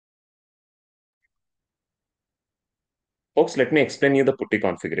Folks, let me explain you the putty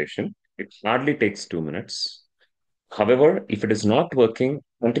configuration. It hardly takes 2 minutes. However, if it is not working,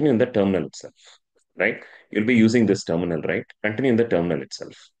 continue in the terminal itself, right? You'll be using this terminal, right? Continue in the terminal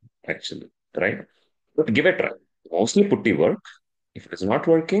itself, actually, right? But give it a try. Mostly putty work. If it is not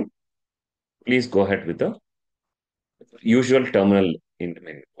working, please go ahead with the usual terminal in the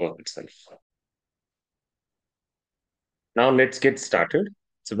menu itself. Now let's get started.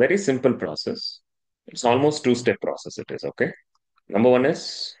 It's a very simple process. It's almost two-step process it is, okay? Number one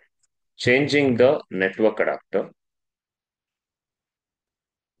is changing the network adapter,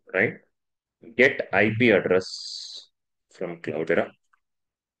 right? Get IP address from Cloudera,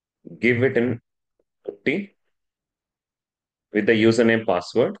 give it in putty with the username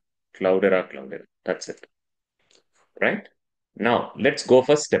password, Cloudera. That's it, right? Now let's go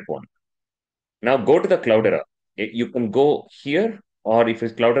for step one. Now go to the Cloudera. You can go here, or if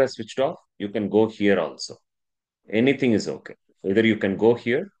it's Cloudera switched off, you can go here also. Anything is okay. Either you can go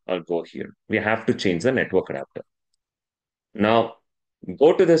here or go here. We have to change the network adapter. Now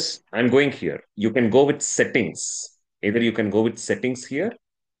go to this. I'm going here. You can go with settings. Either you can go with settings here,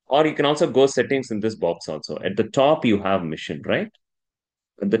 or you can also go settings in this box also. At the top, you have mission, right?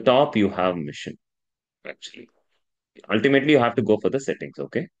 At the top, you have mission, actually. Ultimately, you have to go for the settings,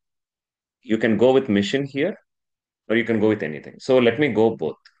 okay? You can go with mission here, or you can go with anything. So let me go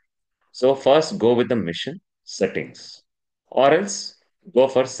both. So first, go with the mission settings, or else go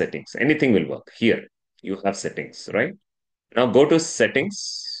for settings. Anything will work. Here, you have settings, right? Now go to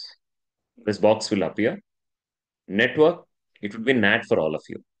settings. This box will appear. Network, it would be NAT for all of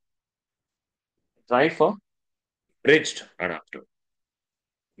you. Try for bridged adapter.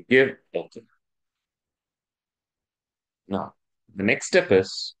 Give OK. Now, the next step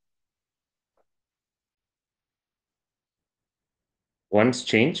is once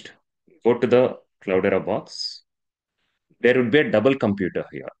changed, go to the Cloudera box. There would be a double computer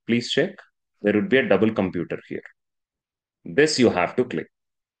here. Please check. There would be a double computer here. This you have to click.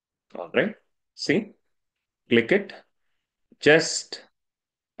 All right. See, click it. Just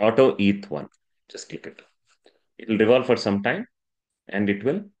auto ETH one. Just click it. It will revolve for some time and it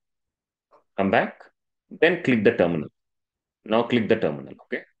will come back. Then click the terminal. Now click the terminal.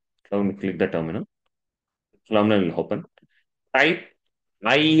 Okay. Now click the terminal. Terminal will open. Type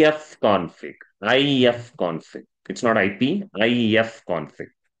ifconfig. Ifconfig. It's not IP.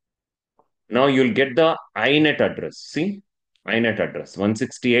 Ifconfig. Now you'll get the INET address. See? INET address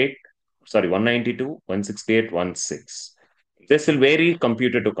 168, sorry, 192.168.1.6. This will vary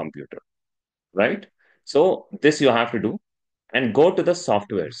computer to computer, right? So this you have to do and go to the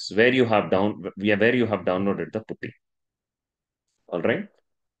softwares where you have downloaded the putty. All right.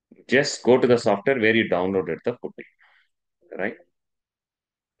 Just go to the software where you downloaded the putty, right?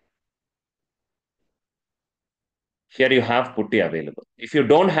 Here you have putty available. If you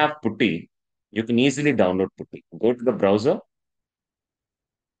don't have putty, you can easily download putty. Go to the browser,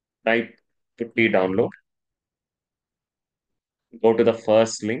 type putty download, go to the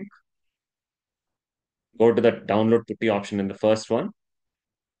first link, go to the download putty option in the first one,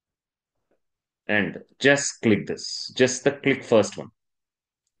 and just click this. Just the click first one,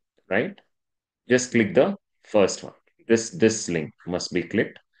 right? Just click the first one. This link must be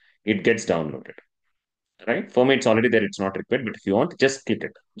clicked. It gets downloaded, right? For me, it's already there. It's not required, but if you want, just click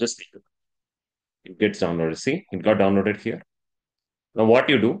it. Just click it. It gets downloaded. See, it got downloaded here. Now, what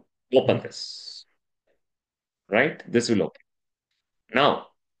you do? Open this, right? This will open. Now,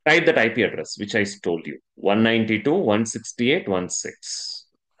 type that IP address, which I told you 192.168.1.6.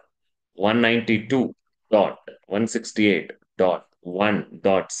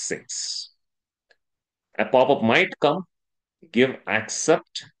 192.168.1.6. A pop-up might come. Give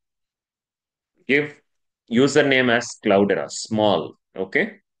accept. Give username as Cloudera, small.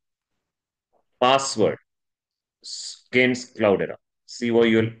 Okay. Password. Gains Cloudera.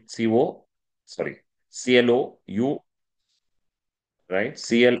 C-O-U, sorry. C-L-O-U, right?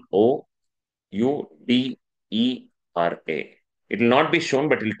 CLOUDERA. It will not be shown,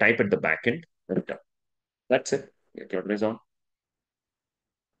 but it will type at the back end. That's it. Your Cloudera is on.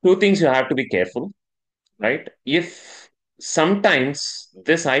 Two things you have to be careful, right? If sometimes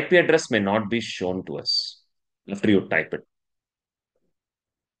this IP address may not be shown to us after you type it.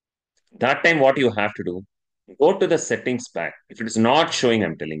 That time, what you have to do, go to the settings back. If it is not showing,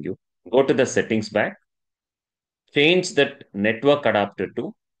 I'm telling you, go to the settings back, change that network adapter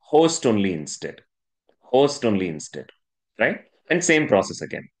to host only instead. Host only instead, right? And same process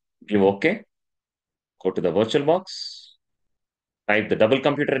again. Give OK, go to the virtual box, type the double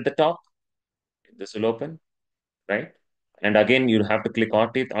computer at the top. This will open, right? And again, you have to click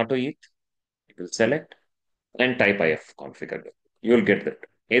auto ETH. It will select. and type if configure. You'll get that.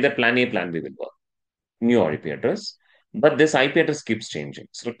 Either plan A, plan B will work. New IP address. But this IP address keeps changing.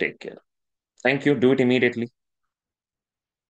 So take care. Thank you. Do it immediately.